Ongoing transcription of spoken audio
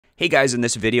Hey guys, in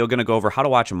this video, going to go over how to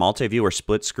watch a multi-view or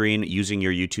split screen using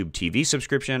your YouTube TV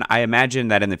subscription. I imagine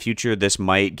that in the future this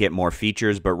might get more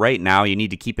features, but right now you need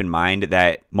to keep in mind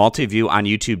that multi-view on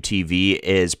YouTube TV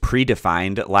is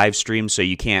predefined live stream, so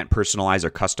you can't personalize or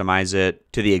customize it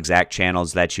to the exact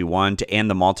channels that you want. And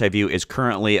the multi-view is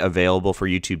currently available for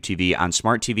YouTube TV on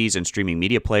smart TVs and streaming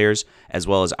media players, as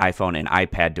well as iPhone and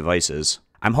iPad devices.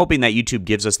 I'm hoping that YouTube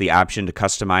gives us the option to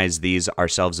customize these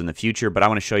ourselves in the future, but I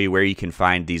want to show you where you can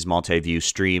find these multi-view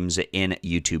streams in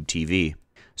YouTube TV.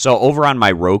 So over on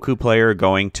my Roku player,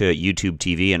 going to YouTube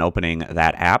TV and opening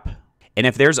that app. And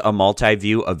if there's a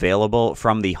multi-view available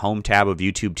from the home tab of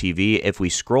YouTube TV, if we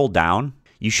scroll down,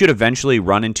 you should eventually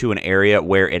run into an area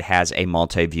where it has a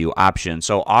multi-view option.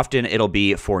 So often it'll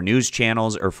be for news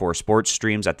channels or for sports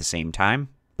streams at the same time.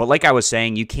 But like I was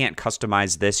saying, you can't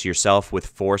customize this yourself with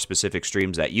 4 specific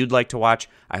streams that you'd like to watch.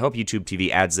 I hope YouTube TV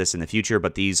adds this in the future,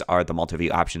 but these are the multi-view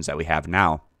options that we have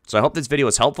now. So I hope this video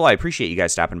was helpful. I appreciate you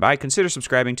guys stopping by. Consider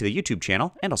subscribing to the YouTube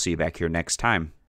channel, and I'll see you back here next time.